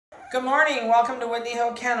Good morning, welcome to Whitney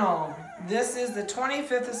Hill Kennel. This is the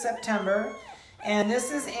 25th of September, and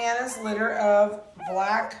this is Anna's litter of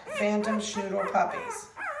black Phantom Schnoodle puppies.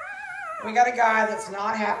 We got a guy that's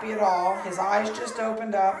not happy at all. His eyes just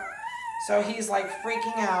opened up, so he's like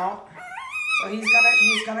freaking out. So he's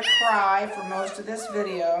gonna cry for most of this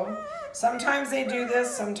video. Sometimes they do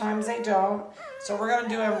this, sometimes they don't. So we're gonna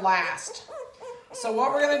do him last. So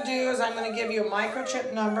what we're gonna do is I'm gonna give you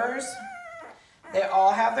microchip numbers. They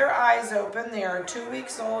all have their eyes open. They are 2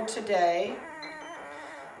 weeks old today.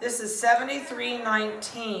 This is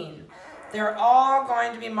 7319. They're all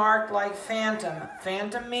going to be marked like Phantom.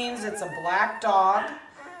 Phantom means it's a black dog,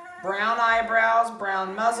 brown eyebrows,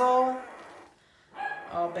 brown muzzle.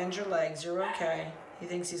 Oh, bend your legs, you're okay. He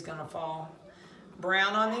thinks he's gonna fall.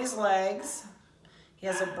 Brown on these legs. He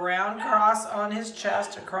has a brown cross on his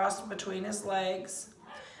chest, across between his legs.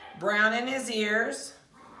 Brown in his ears.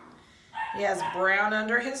 He has brown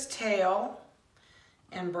under his tail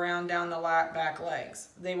and brown down the back legs.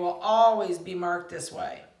 They will always be marked this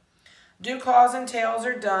way. Dew claws and tails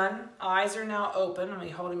are done. Eyes are now open. Let me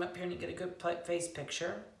hold him up here and you get a good face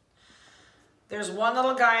picture. There's one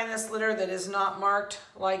little guy in this litter that is not marked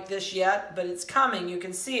like this yet, but it's coming. You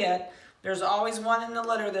can see it. There's always one in the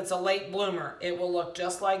litter that's a late bloomer. It will look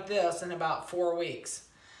just like this in about 4 weeks.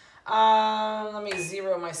 Let me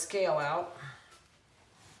zero my scale out.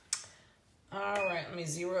 All right, let me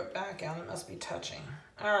zero it back out. It must be touching.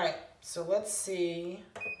 All right, so let's see.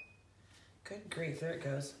 Good grief, there it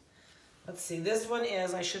goes. Let's see, this one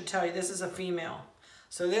is, I should tell you, this is a female.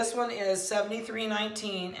 So this one is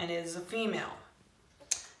 7319 and it is a female.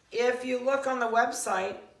 If you look on the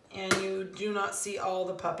website and you do not see all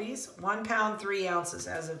the puppies, 1 pound 3 ounces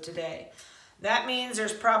as of today. That means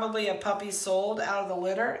there's probably a puppy sold out of the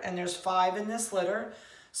litter and there's 5 in this litter.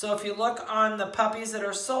 So if you look on the puppies that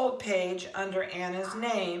are sold page under Anna's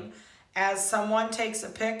name, as someone takes a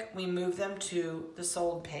pic, we move them to the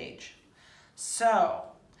sold page. So,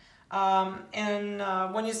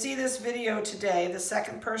 when you see this video today, the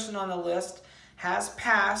second person on the list has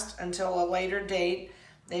passed until a later date.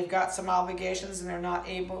 They've got some obligations and they're not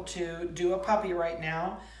able to do a puppy right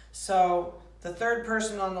now. So the third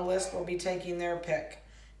person on the list will be taking their pick.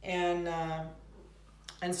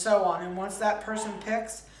 And so on. And once that person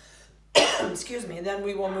picks, excuse me, then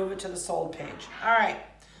we will move it to the sold page. All right,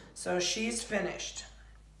 so she's finished.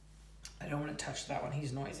 I don't want to touch that one,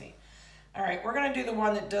 he's noisy. All right, we're gonna do the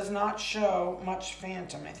one that does not show much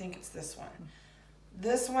Phantom. I think it's this one.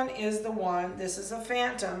 This one is the one, this is a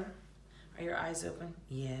Phantom. Are your eyes open?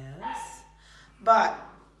 Yes. But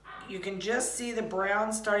you can just see the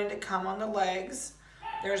brown starting to come on the legs.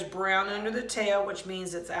 There's brown under the tail, which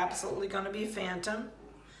means it's absolutely gonna be Phantom.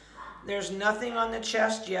 There's nothing on the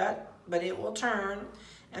chest yet, but it will turn.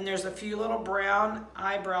 And there's a few little brown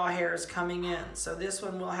eyebrow hairs coming in. So this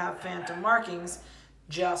one will have Phantom markings,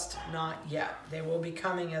 just not yet. They will be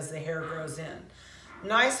coming as the hair grows in.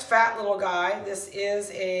 Nice fat little guy. This is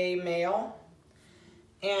a male.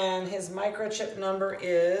 And his microchip number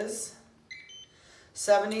is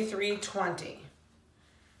 7320.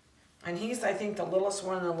 And he's, I think, the littlest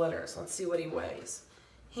one in the litter. So let's see what he weighs.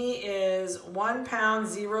 He is 1 pound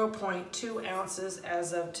 0.2 ounces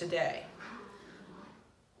as of today.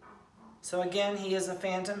 So again, he is a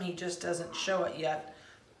Phantom. He just doesn't show it yet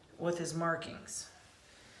with his markings.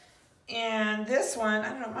 And this one, I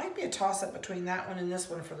don't know, it might be a toss-up between that one and this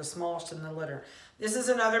one for the smallest in the litter. This is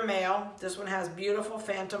another male. This one has beautiful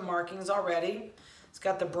Phantom markings already. It's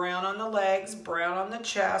got the brown on the legs, brown on the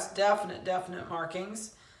chest, definite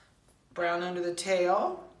markings. Brown under the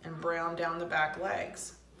tail and brown down the back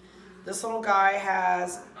legs. This little guy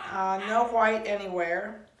has no white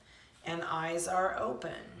anywhere and eyes are open.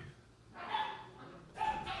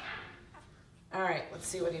 All right, let's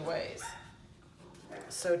see what he weighs.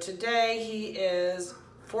 So today he is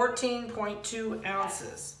 14.2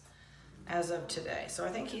 ounces as of today. So I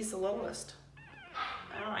think he's the littlest.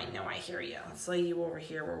 Oh, I know, I hear you. Let's lay you over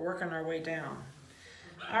here. We're working our way down.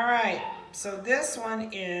 All right, so this one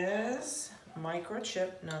is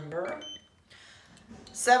microchip number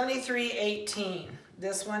 7318.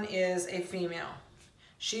 This one is a female.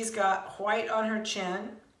 She's got white on her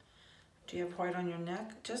chin. Do you have white on your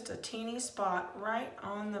neck? Just a teeny spot right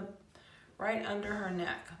under her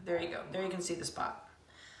neck. There you go. There you can see the spot.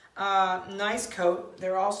 Nice coat.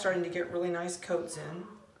 They're all starting to get really nice coats in.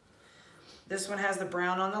 This one has the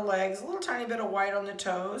brown on the legs, a little tiny bit of white on the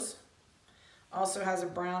toes. Also has a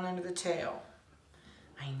brown under the tail.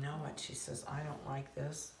 I know it. She says, I don't like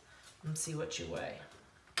this. Let's see what you weigh.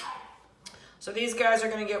 So these guys are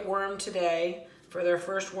going to get wormed today for their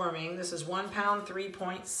first worming. This is 1 pound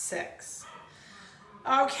 3.6.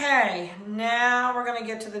 Okay, now we're gonna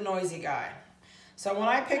get to the noisy guy. So when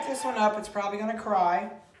I pick this one up, it's probably gonna cry.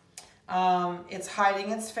 It's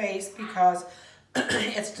hiding its face because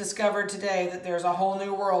it's discovered today that there's a whole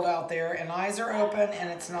new world out there and eyes are open and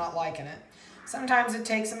it's not liking it. Sometimes it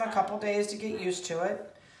takes them a couple days to get used to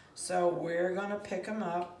it. So we're gonna pick him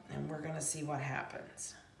up and we're gonna see what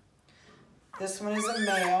happens. This one is a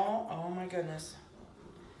male. Oh my goodness.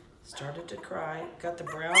 Started to cry. Got the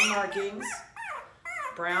brown markings,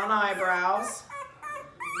 brown eyebrows.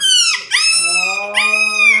 Oh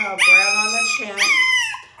no, brown on the chin.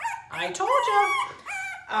 I told you.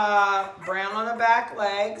 Brown on the back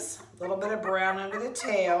legs, a little bit of brown under the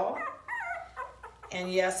tail.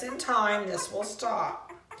 And yes, in time, this will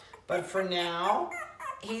stop. But for now,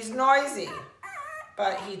 he's noisy.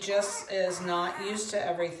 But he just is not used to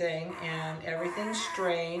everything, and everything's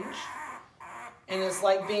strange. And it's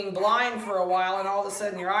like being blind for a while, and all of a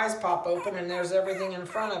sudden your eyes pop open, and there's everything in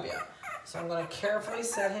front of you. So I'm going to carefully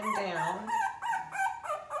set him down.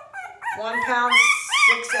 1 pound,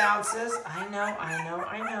 6 ounces. I know.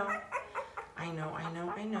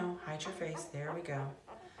 Hide your face. There we go.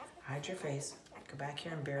 Hide your face. Go back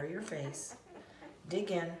here and bury your face.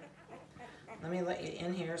 Dig in. Let me let you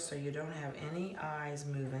in here so you don't have any eyes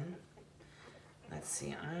moving. Let's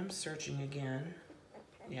see. I'm searching again.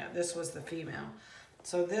 Yeah, this was the female.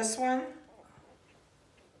 So this one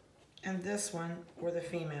and this one were the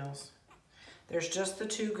females. There's just the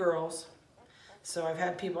 2 girls. So I've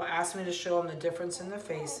had people ask me to show them the difference in the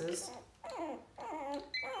faces.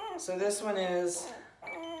 So this one is,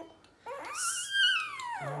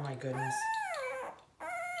 oh my goodness.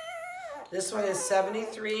 This one is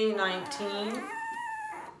 73.19.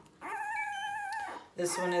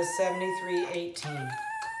 This one is 73.18.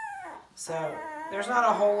 So there's not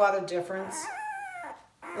a whole lot of difference.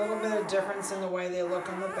 A little bit of difference in the way they look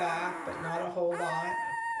on the back, but not a whole lot.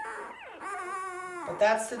 But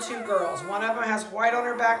that's the 2 girls. One of them has white on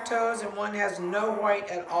her back toes and one has no white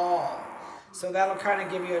at all. So that'll kind of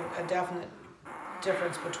give you a definite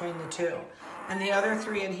difference between the 2. And the other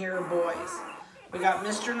 3 in here are boys. We got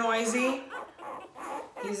Mr. Noisy.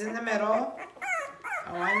 He's in the middle.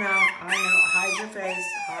 Oh, I know. Hide your face.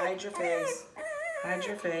 Hide your face. Hide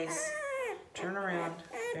your face. Turn around.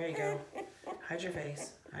 There you go. Hide your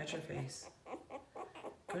face. Hide your face.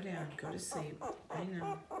 Go down. Go to sleep. I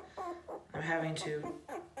know. I'm having to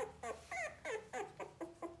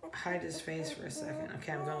hide his face for a second.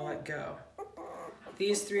 Okay, I'm going to let go.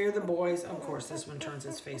 These 3 are the boys. Of course, this one turns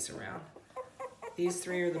his face around. These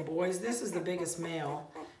 3 are the boys. This is the biggest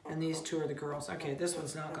male, and these 2 are the girls. Okay, this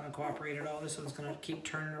one's not going to cooperate at all. This one's going to keep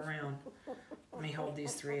turning around. Let me hold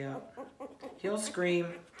these 3 up. He'll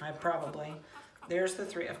scream. Probably. There's the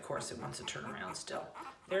 3. Of course, it wants to turn around still.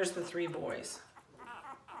 There's the 3 boys.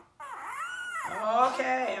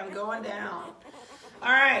 Okay, I'm going down.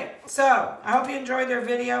 All right, so I hope you enjoyed their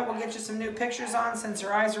video. We'll get you some new pictures on since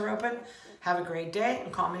their eyes are open. Have a great day,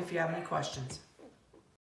 and call me if you have any questions.